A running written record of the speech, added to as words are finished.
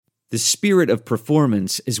The spirit of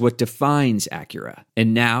performance is what defines Acura.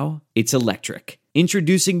 And now, it's electric.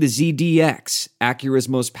 Introducing the ZDX, Acura's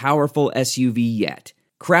most powerful SUV yet.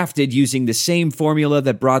 Crafted using the same formula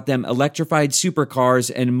that brought them electrified supercars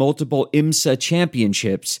and multiple IMSA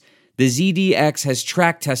championships, the ZDX has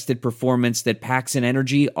track-tested performance that packs an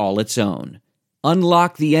energy all its own.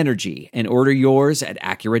 Unlock the energy and order yours at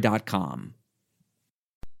Acura.com.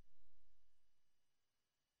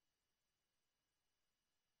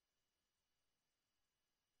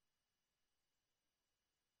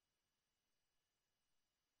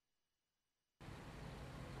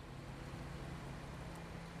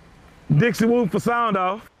 Dixie Woo for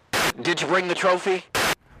SoundOFF. Did you bring the trophy?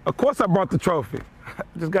 Of course I brought the trophy.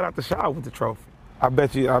 Just got out the shower with the trophy. I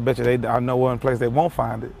bet you I know one place they won't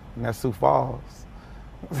find it, and that's Sioux Falls.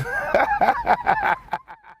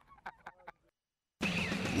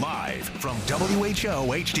 Live from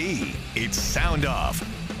WHO HD, it's SoundOFF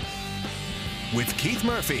with Keith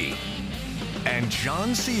Murphy and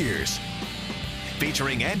John Sears,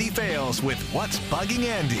 featuring Andy Fales with What's Bugging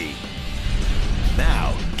Andy.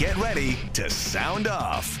 Now, get ready to sound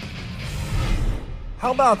off.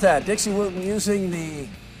 How about that? Dixie Wooten using the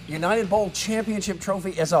United Bowl Championship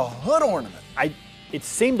trophy as a hood ornament. It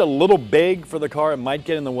seemed a little big for the car. It might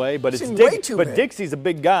get in the way, but way too big. Dixie's a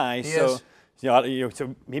big guy, He so is.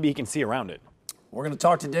 so maybe he can see around it. We're going to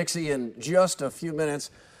talk to Dixie in just a few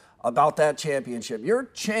minutes about that championship. Your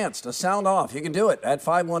chance to sound off. You can do it at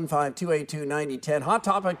 515-282-9010. Hot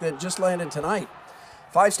topic that just landed tonight.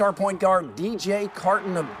 Five-star point guard DJ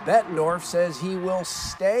Carton of Bettendorf says he will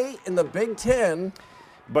stay in the Big Ten.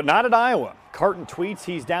 But not at Iowa. Carton tweets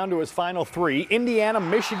he's down to his final three: Indiana,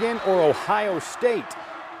 Michigan, or Ohio State.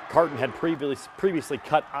 Carton had previously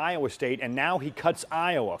cut Iowa State, and now he cuts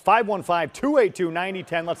Iowa.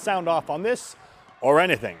 515-282-9010. Let's sound off on this or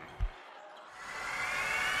anything.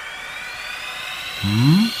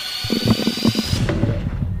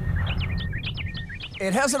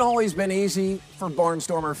 It hasn't always been easy for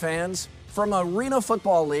Barnstormer fans. From Arena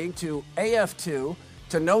Football League to AF2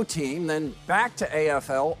 to no team, then back to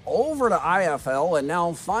AFL, over to IFL, and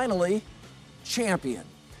now finally champion.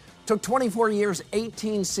 Took 24 years,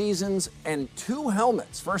 18 seasons, and 2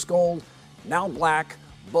 helmets. First gold, now black,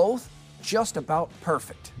 both just about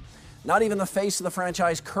perfect. Not even the face of the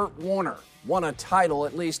franchise, Kurt Warner, won a title,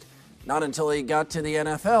 at least not until he got to the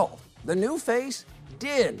NFL. The new face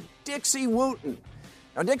did, Dixie Wooten.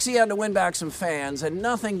 Now, Dixie had to win back some fans, and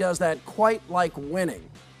nothing does that quite like winning.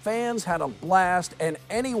 Fans had a blast, and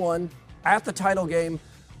anyone at the title game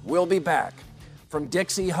will be back. From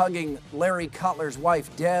Dixie hugging Larry Cutler's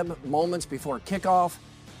wife, Deb, moments before kickoff,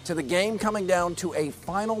 to the game coming down to a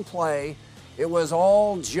final play, it was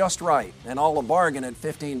all just right, and all a bargain at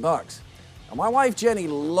 $15. Now, my wife, Jenny,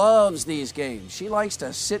 loves these games. She likes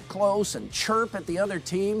to sit close and chirp at the other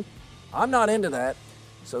team. I'm not into that.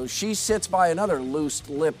 So she sits by another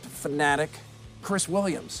loose-lipped fanatic, Chris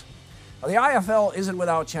Williams. Now, the IFL isn't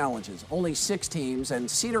without challenges. Only 6 teams, and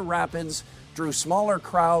Cedar Rapids drew smaller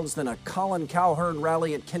crowds than a Colin Cowherd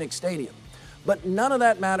rally at Kinnick Stadium. But none of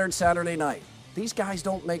that mattered Saturday night. These guys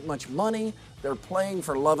don't make much money. They're playing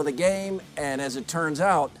for love of the game, and as it turns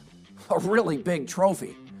out, a really big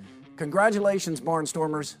trophy. Congratulations,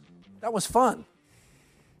 Barnstormers. That was fun.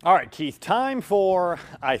 All right, Keith, time for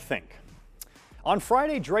I Think. On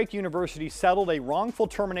Friday, Drake University settled a wrongful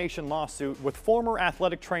termination lawsuit with former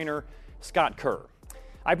athletic trainer Scott Kerr.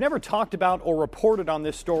 I've never talked about or reported on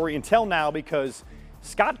this story until now because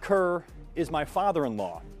Scott Kerr is my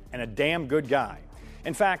father-in-law and a damn good guy.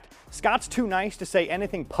 In fact, Scott's too nice to say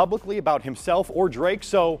anything publicly about himself or Drake,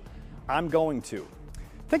 so I'm going to.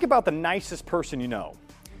 Think about the nicest person you know.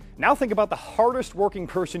 Now think about the hardest working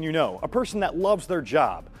person you know, a person that loves their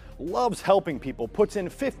job, loves helping people, puts in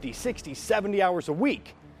 50, 60, 70 hours a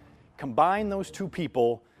week. Combine those two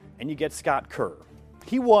people and you get Scott Kerr.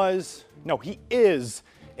 He is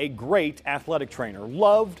a great athletic trainer,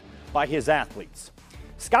 loved by his athletes.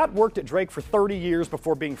 Scott worked at Drake for 30 years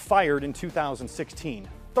before being fired in 2016.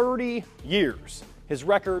 30 years. His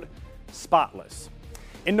record, spotless.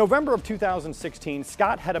 In November of 2016,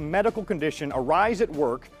 Scott had a medical condition arise at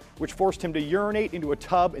work which forced him to urinate into a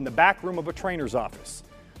tub in the back room of a trainer's office.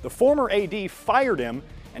 The former AD fired him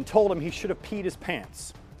and told him he should have peed his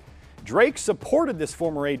pants. Drake supported this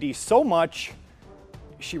former AD so much,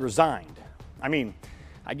 she resigned.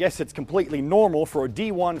 I guess it's completely normal for a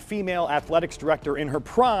D1 female athletics director in her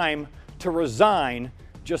prime to resign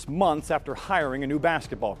just months after hiring a new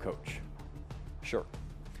basketball coach. Sure.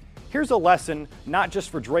 Here's a lesson not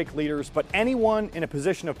just for Drake leaders, but anyone in a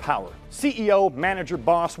position of power. CEO, manager,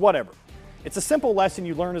 boss, whatever. It's a simple lesson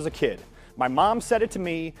you learn as a kid. My mom said it to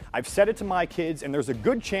me, I've said it to my kids, and there's a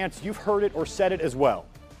good chance you've heard it or said it as well.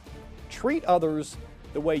 Treat others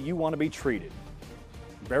the way you want to be treated.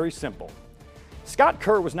 Very simple. Scott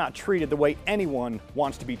Kerr was not treated the way anyone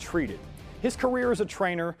wants to be treated. His career as a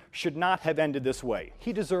trainer should not have ended this way.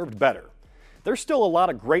 He deserved better. There's still a lot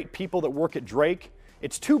of great people that work at Drake.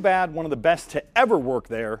 It's too bad one of the best to ever work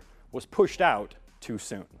there was pushed out too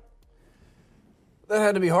soon. That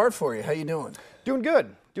had to be hard for you. How you doing? Doing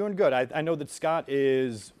good. Doing good. I know that Scott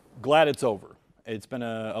is glad it's over. It's been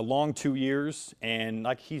a long 2 years, and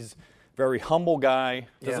he's a very humble guy,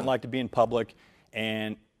 doesn't like to be in public,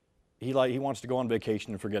 and he wants to go on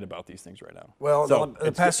vacation and forget about these things right now. Well, so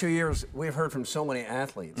the past 2 years, we've heard from so many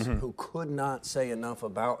athletes who could not say enough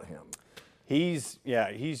about him. He's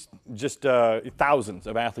just thousands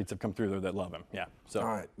of athletes have come through there that love him. Yeah. So. All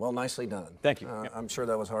right. Well, nicely done. Thank you. I'm sure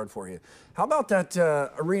that was hard for you. How about that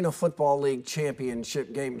Arena Football League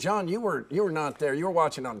championship game, John? You were not there. You were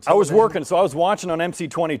watching on television. I was working, so I was watching on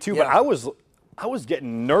MC22, but I was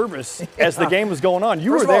getting nervous as the game was going on.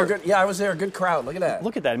 You First were there. All, I was there. Good crowd. Look at that.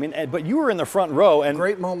 Look at that. I mean, but you were in the front row. And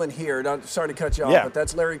great moment here. Sorry to cut you off, but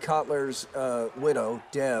that's Larry Kotler's widow,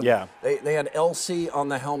 Deb. Yeah. They had LC on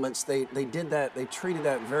the helmets. They did that. They treated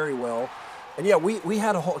that very well. And we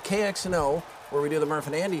had a whole KXNO where we do the Murph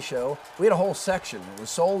and Andy show. We had a whole section. It was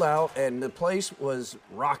sold out, and the place was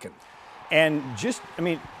rocking. And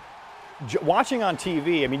watching on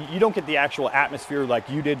TV, you don't get the actual atmosphere like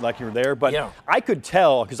you did, like you were there, but I could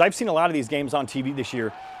tell, because I've seen a lot of these games on TV this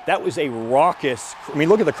year, that was a raucous,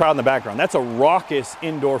 look at the crowd in the background. That's a raucous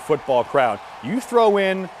indoor football crowd. You throw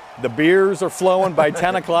in the beers are flowing by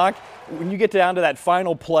 10 o'clock. When you get down to that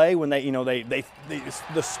final play, when the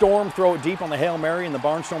Storm throw it deep on the Hail Mary and the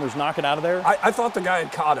Barnstormers knock it out of there. I thought the guy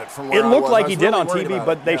had caught it from where it looked like he did really on TV,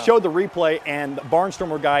 but they showed the replay, and the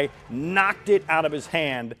Barnstormer guy knocked it out of his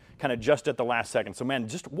hand kind of just at the last second. So, man,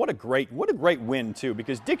 just what a great win, too,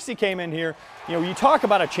 because Dixie came in here. You talk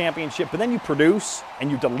about a championship, but then you produce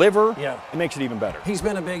and you deliver. Yeah. It makes it even better. He's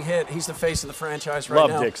been a big hit. He's the face of the franchise right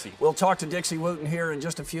now. Love Dixie. We'll talk to Dixie Wooten here in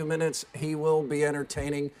just a few minutes. He will be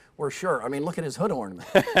entertaining, we're sure. Look at his hood ornament.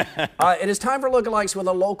 It is time for lookalikes with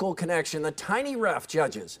a local connection. The Tiny Ref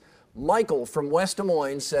judges. Michael from West Des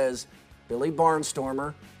Moines says Billy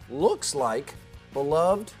Barnstormer looks like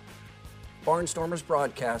beloved Barnstormers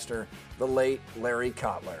broadcaster, the late Larry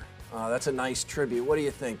Kotler. That's a nice tribute. What do you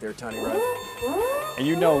think there, Tiny Ref?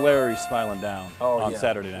 And Larry's smiling down on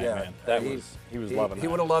Saturday night, man. He was loving that. He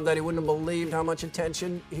would have loved that. He wouldn't have believed how much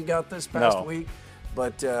attention he got this past week,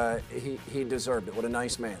 but he deserved it. What a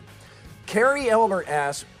nice man. Carrie Elbert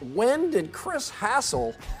asks, when did Chris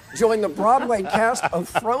Hassel join the Broadway cast of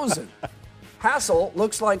Frozen? Hassel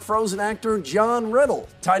looks like Frozen actor John Riddle.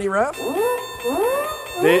 Tiny Ref?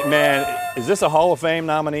 Man, is this a Hall of Fame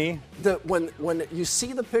nominee? When you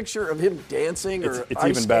see the picture of him dancing or it's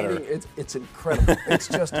ice even better. skating, it's incredible. It's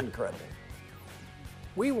just incredible.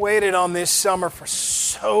 We waited on this summer for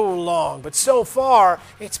so long, but so far,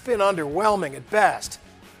 it's been underwhelming at best.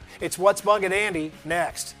 It's What's Bugging Andy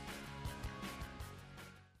next.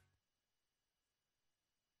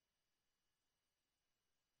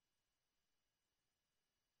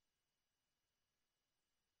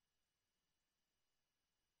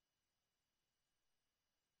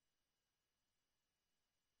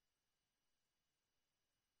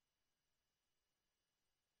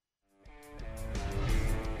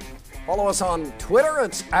 Follow us on Twitter.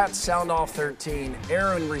 It's at SoundOff13.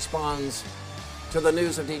 Aaron responds to the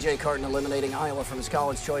news of DJ Carton eliminating Iowa from his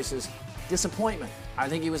college choices. Disappointment. I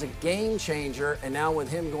think he was a game changer, and now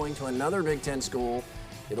with him going to another Big Ten school,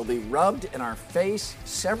 it'll be rubbed in our face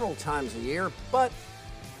several times a year, but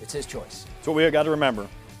it's his choice. That's what we got to remember.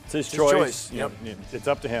 It's his choice. Yep. It's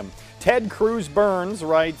up to him. Ted Cruz Burns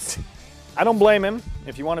writes, I don't blame him.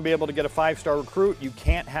 If you want to be able to get a 5-star recruit, you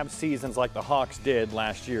can't have seasons like the Hawks did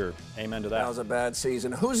last year. Amen to that. That was a bad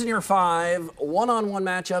season. Who's in your 5 one-on-one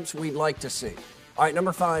matchups we'd like to see? All right,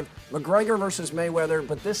 number 5, McGregor versus Mayweather,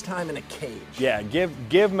 but this time in a cage. Yeah, give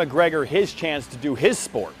McGregor his chance to do his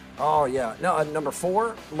sport. Oh, yeah. No, number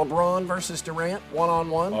 4, LeBron versus Durant,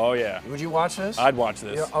 one-on-one. Oh, yeah. Would you watch this? I'd watch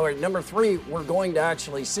this. Yeah, all right, number 3, we're going to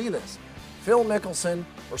actually see this. Phil Mickelson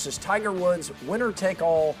versus Tiger Woods, winner take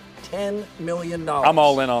all, $10 million. I'm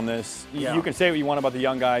all in on this. Yeah. You can say what you want about the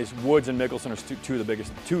young guys. Woods and Mickelson are the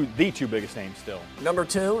two biggest names still. Number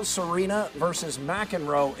 2, Serena versus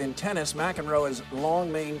McEnroe in tennis. McEnroe has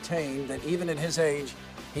long maintained that even at his age,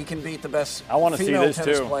 he can beat the best female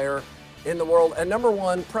tennis player in the world. And number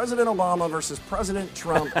 1, President Obama versus President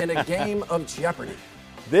Trump in a game of Jeopardy.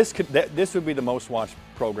 This would be the most watched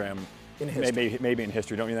program in history. Maybe in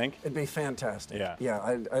history, don't you think? It'd be fantastic. Yeah.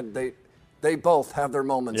 Yeah. They both have their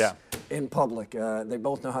moments Yeah. in public. They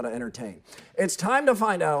both know how to entertain. It's time to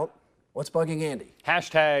find out what's bugging Andy.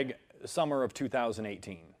 Hashtag summer of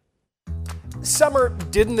 2018. Summer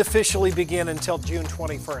didn't officially begin until June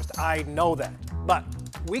 21st. I know that. But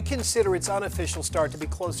we consider its unofficial start to be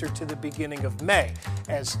closer to the beginning of May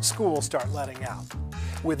as schools start letting out.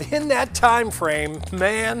 Within that time frame,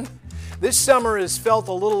 man, this summer has felt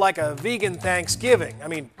a little like a vegan Thanksgiving. I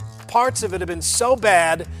mean, parts of it have been so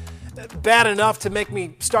bad enough to make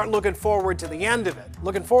me start looking forward to the end of it,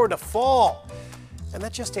 looking forward to fall. And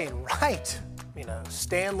that just ain't right. You know,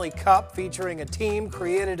 Stanley Cup featuring a team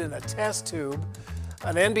created in a test tube,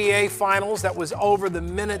 an NBA Finals that was over the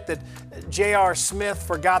minute that J.R. Smith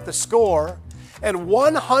forgot the score, and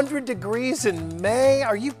 100 degrees in May?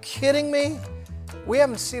 Are you kidding me? We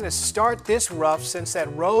haven't seen a start this rough since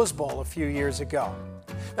that Rose Bowl a few years ago.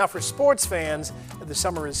 Now, for sports fans, the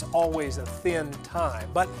summer is always a thin time,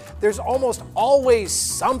 but there's almost always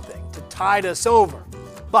something to tide us over.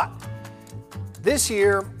 But this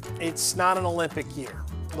year, it's not an Olympic year.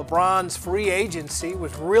 LeBron's free agency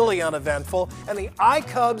was really uneventful, and the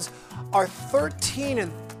iCubs are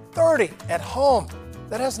 13-30 at home.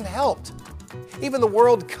 That hasn't helped. Even the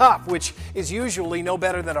World Cup, which is usually no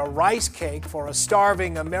better than a rice cake for a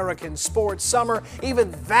starving American sports summer,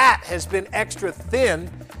 even that has been extra thin,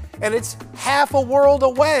 and it's half a world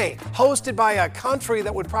away, hosted by a country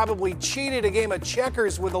that would probably cheat at a game of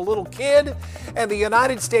checkers with a little kid, and the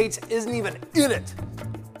United States isn't even in it.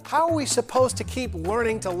 How are we supposed to keep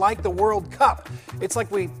learning to like the World Cup? It's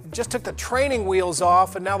like we just took the training wheels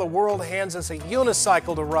off and now the world hands us a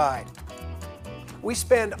unicycle to ride. We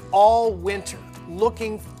spend all winter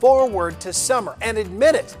looking forward to summer, and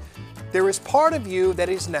admit it, there is part of you that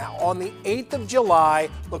is now, on the 8th of July,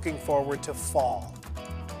 looking forward to fall,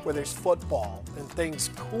 where there's football and things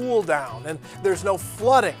cool down and there's no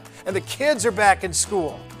flooding and the kids are back in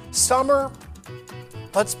school. Summer,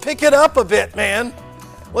 let's pick it up a bit, man.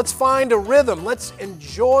 Let's find a rhythm. Let's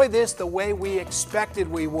enjoy this the way we expected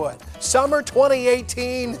we would. Summer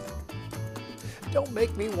 2018, don't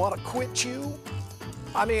make me want to quit you.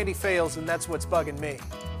 I'm Andy Fales, and that's what's bugging me.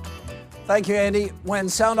 Thank you, Andy. When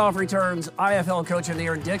Sound Off returns, IFL coach of the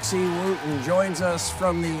year Dixie Wooten joins us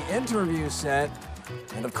from the interview set.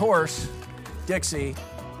 And of course, Dixie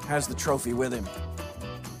has the trophy with him.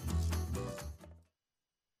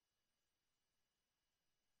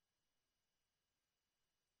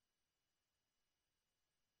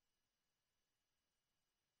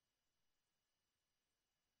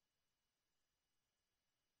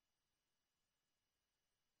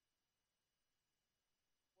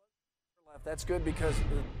 That's good because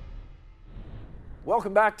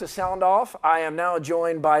welcome back to Sound Off. I am now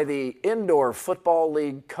joined by the Indoor Football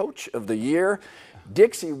League Coach of the Year,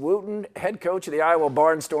 Dixie Wooten, head coach of the Iowa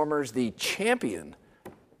Barnstormers, the champion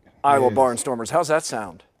Iowa Barnstormers. How's that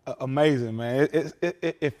sound? Amazing, man.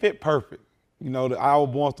 It fit perfect. You know, the Iowa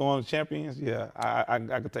Barnstormers champions. Yeah,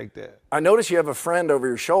 I could take that. I notice you have a friend over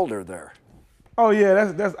your shoulder there. Oh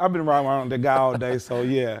yeah, that's I've been riding around that guy all day. So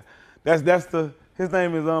yeah, that's the. His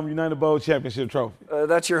name is United Bowl Championship Trophy.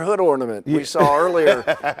 That's your hood ornament we saw earlier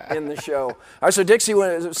in the show. All right, so Dixie,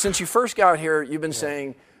 since you first got here, you've been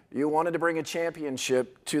saying you wanted to bring a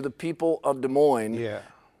championship to the people of Des Moines,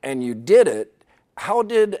 and you did it. How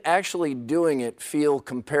did actually doing it feel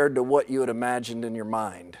compared to what you had imagined in your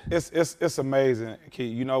mind? It's amazing,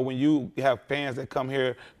 Keith. You know, when you have fans that come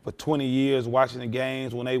here for 20 years watching the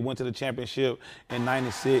games, when they went to the championship in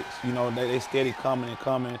 '96, you know, they steady coming and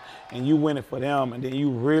coming, and you win it for them, and then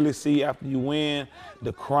you really see after you win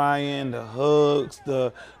the crying, the hugs,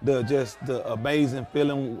 the amazing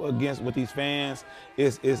feeling with these fans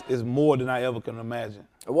is more than I ever can imagine.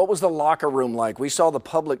 What was the locker room like? We saw the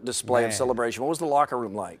public display of celebration. What was the locker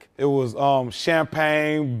room like? It was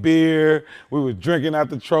champagne, beer. We were drinking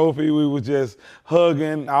out the trophy. We were just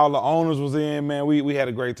hugging. All the owners was in, man. We had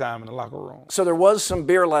a great time in the locker room. So there was some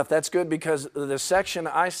beer left. That's good because the section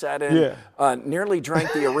I sat in nearly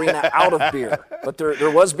drank the arena out of beer. But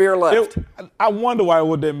there was beer left. I wonder why it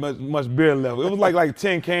wasn't that much beer left. It was like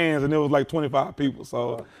 10 cans and it was like 25 people.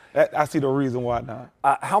 So I see the reason why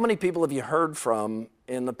not. How many people have you heard from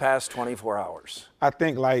in the past 24 hours? I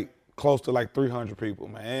think close to 300 people,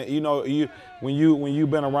 man. You know, when you've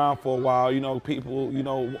been around for a while, you know, people, you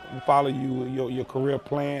know, follow your career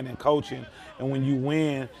plan and coaching, and when you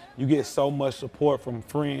win, you get so much support from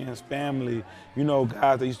friends, family, you know,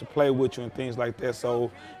 guys that used to play with you and things like that.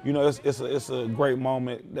 So, you know, it's a great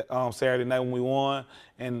moment Saturday night when we won,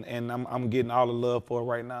 and I'm getting all the love for it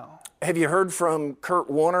right now. Have you heard from Kurt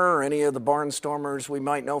Warner or any of the Barnstormers we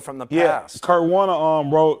might know from the past? Yeah, Kurt Warner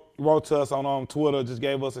wrote wrote to us on Twitter, just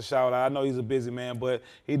gave us a shout out. I know he's a busy man, but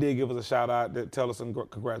he did give us a shout out to tell us some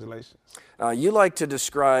congratulations. You like to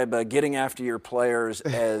describe getting after your players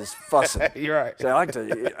as fussing. You're right. So I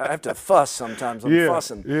have to fuss sometimes. I'm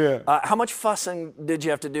fussing. Yeah. How much fussing did you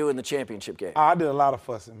have to do in the championship game? I did a lot of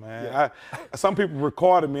fussing, man. Yeah. Some people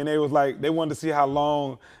recorded me, and they was like, they wanted to see how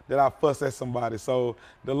long that I fussed at somebody. So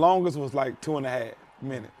the longest was like 2.5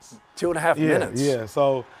 minutes. 2.5 minutes? Yeah.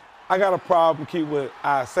 So I got a problem with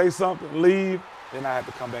I say something, leave, then I have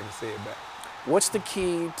to come back and say it back. What's the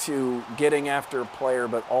key to getting after a player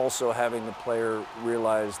but also having the player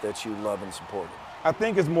realize that you love and support him? I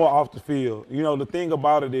think it's more off the field. You know, the thing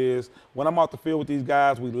about it is when I'm off the field with these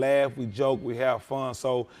guys, we laugh, we joke, we have fun.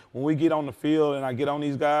 So when we get on the field and I get on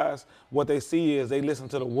these guys, what they see is they listen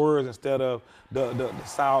to the words instead of the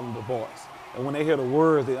sound of the voice. And when they hear the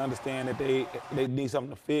words, they understand that they need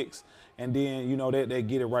something to fix, and then, you know, they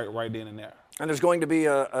get it right then and there. And there's going to be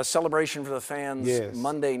a celebration for the fans yes.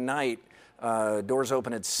 Monday night. Doors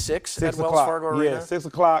open at 6 at o'clock. Wells Fargo Arena? Yeah, 6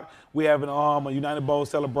 o'clock. We have a United Bowl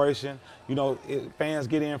celebration. You know, fans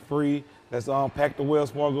get in free. Let's pack the Wells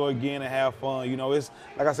Fargo again and have fun. You know, it's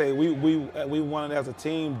like I say, we won it as a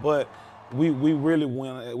team, but we really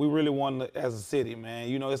won. We really won as a city, man.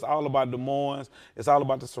 You know, it's all about Des Moines. It's all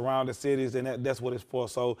about the surrounding cities, and that's what it's for.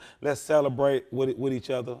 So let's celebrate with each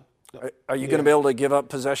other. Are you going to be able to give up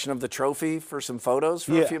possession of the trophy for some photos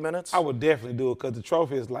for a few minutes? I would definitely do it because the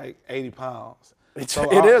trophy is like 80 pounds. It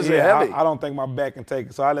is heavy. I don't think my back can take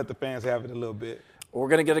it, so I let the fans have it a little bit. We're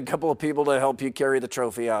going to get a couple of people to help you carry the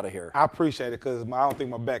trophy out of here. I appreciate it because I don't think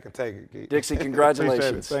my back can take it. Dixie,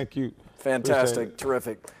 congratulations. Thank you. Fantastic.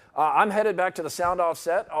 Terrific. I'm headed back to the SoundOFF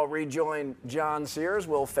set. I'll rejoin John Sears.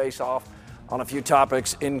 We'll face off on a few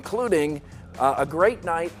topics, including a great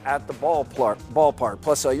night at the ballpark.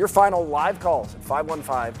 Plus, your final live calls at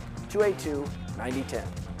 515-282-9010.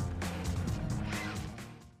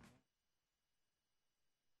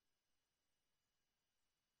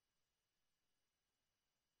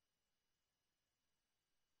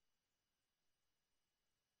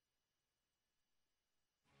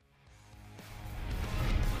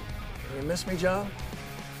 You miss me, John?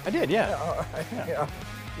 I did, yeah. All right. Yeah.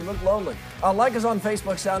 You look lonely. Like us on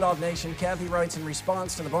Facebook, SoundOFF Nation. Kathy writes in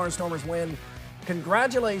response to the Barnstormers win,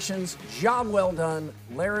 congratulations, job well done.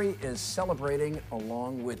 Larry is celebrating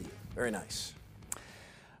along with you. Very nice.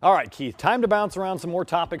 All right, Keith, time to bounce around some more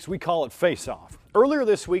topics. We call it Face Off. Earlier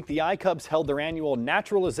this week, the iCubs held their annual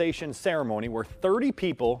naturalization ceremony where 30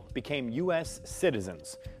 people became U.S.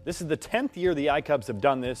 citizens. This is the 10th year the iCubs have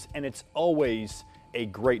done this, and it's always a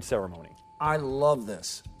great ceremony. I love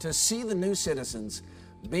this. To see the new citizens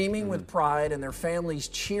beaming with pride and their families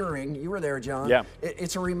cheering. You were there, John. Yeah.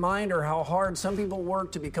 It's a reminder how hard some people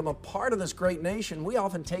work to become a part of this great nation we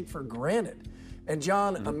often take for granted. And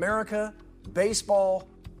John, America, baseball,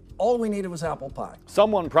 all we needed was apple pie.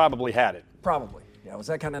 Someone probably had it. Probably. Yeah, it was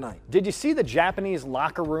that kind of night. Did you see the Japanese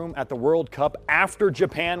locker room at the World Cup after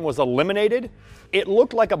Japan was eliminated? It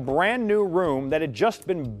looked like a brand new room that had just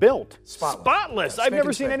been built. Spotless. Yeah, I've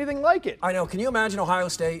never seen anything like it. I know. Can you imagine Ohio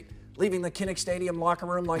State leaving the Kinnick Stadium locker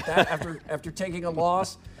room like that after taking a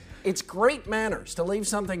loss? It's great manners to leave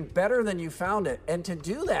something better than you found it, and to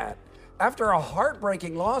do that after a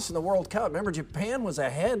heartbreaking loss in the World Cup. Remember, Japan was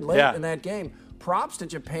ahead late in that game. Props to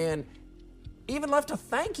Japan. Even left a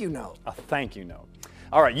thank you note. A thank you note.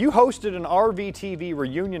 All right, you hosted an RVTV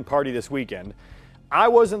reunion party this weekend. I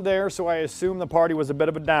wasn't there, so I assume the party was a bit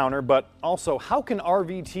of a downer, but also, how can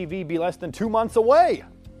RVTV be less than 2 months away?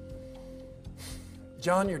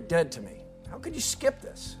 John, you're dead to me. How could you skip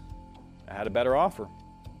this? I had a better offer.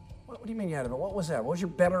 What do you mean you had a better? What was that? What was your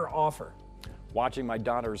better offer? Watching my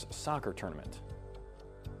daughter's soccer tournament.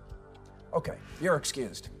 Okay, you're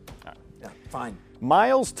excused. All right. Yeah, fine.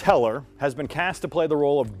 Miles Teller has been cast to play the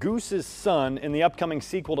role of Goose's son in the upcoming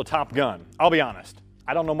sequel to Top Gun. I'll be honest,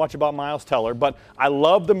 I don't know much about Miles Teller, but I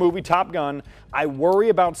love the movie Top Gun. I worry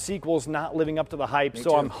about sequels not living up to the hype,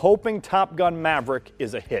 so I'm hoping Top Gun Maverick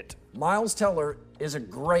is a hit. Miles Teller is a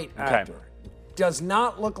great actor. Does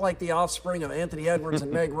not look like the offspring of Anthony Edwards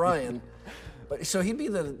and Meg Ryan. But so he'd be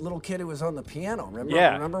the little kid who was on the piano.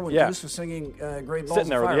 Remember when Goose was singing Great Balls of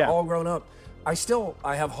Fire, all grown up. I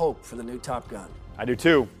have hope for the new Top Gun. I do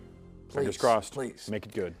too. Please, fingers crossed. Please. Make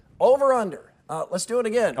it good. Over under. Let's do it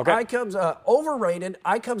again. Okay. iCubs overrated.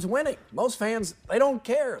 iCubs winning. Most fans, they don't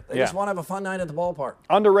care. They just want to have a fun night at the ballpark.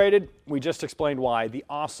 Underrated. We just explained why. The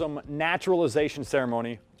awesome naturalization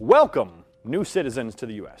ceremony. Welcome new citizens to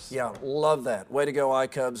the U.S. Yeah, love that. Way to go,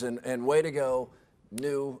 iCubs, and way to go,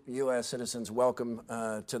 new U.S. citizens. Welcome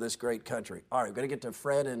to this great country. All right, we're going to get to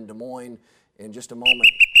Fred in Des Moines in just a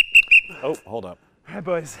moment. Oh, hold up. All right,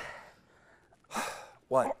 boys.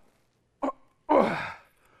 What?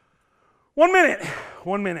 1 minute.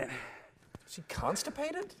 1 minute. Is he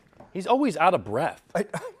constipated? He's always out of breath.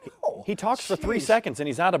 He talks for 3 seconds and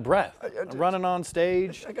he's out of breath. Running on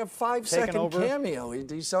stage. Like a 5-second cameo.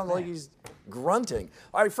 He sounds like he's grunting.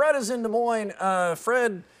 All right, Fred is in Des Moines.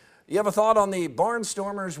 Fred, you have a thought on the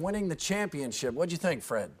Barnstormers winning the championship. What'd you think,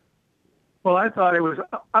 Fred? Well, I thought it was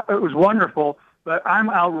wonderful, but I'm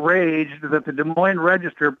outraged that the Des Moines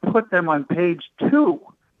Register put them on page 2.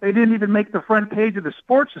 They didn't even make the front page of the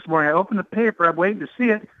sports this morning. I opened the paper. I'm waiting to see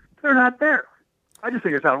it. They're not there. I just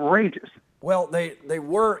think it's outrageous. Well, they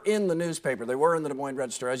were in the newspaper. They were in the Des Moines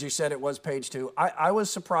Register. As you said, it was page 2. I was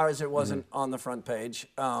surprised it wasn't on the front page,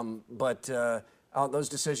 but those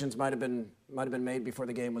decisions might have been made before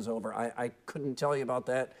the game was over. I couldn't tell you about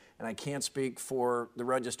that, and I can't speak for the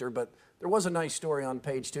Register, but there was a nice story on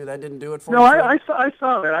page 2. That didn't do it for No, you. I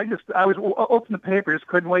saw that. I was opened the paper, just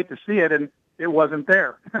couldn't wait to see it, and it wasn't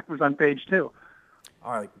there. It was on page 2.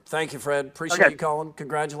 All right. Thank you, Fred. Appreciate you calling.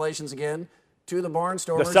 Congratulations again to the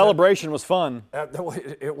Barnstormers. The celebration was fun.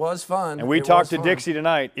 It was fun. And we talked to Dixie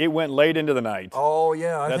tonight. It went late into the night. Oh,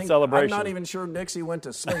 yeah. I think celebration. I'm not even sure Dixie went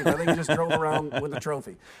to sleep. I think he just drove around with the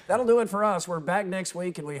trophy. That'll do it for us. We're back next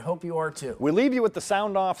week, and we hope you are too. We leave you with the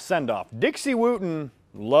sound-off send-off. Dixie Wooten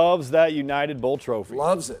loves that United Bowl trophy.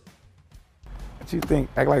 Loves it. What you think?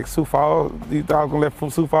 Act like Sioux Falls? You thought I was going to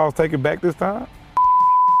let Sioux Falls take it back this time?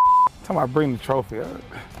 Talking about bring the trophy.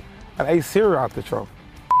 I ate cereal out the trophy.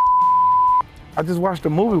 I just watched a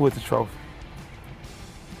movie with the trophy.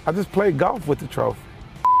 I just played golf with the trophy.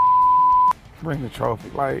 Bring the trophy.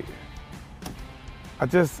 Like, I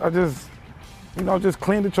just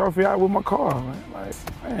cleaned the trophy out with my car, man. Like,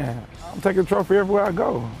 man, I'm taking the trophy everywhere I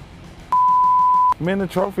go. Me and the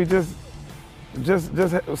trophy just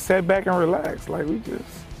sat back and relaxed. Like, we just.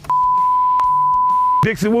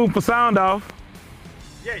 Dixie Wooten for SoundOFF.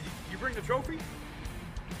 Yeah, you bring the trophy?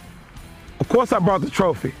 Of course I brought the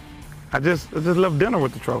trophy. I just left dinner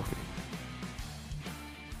with the trophy.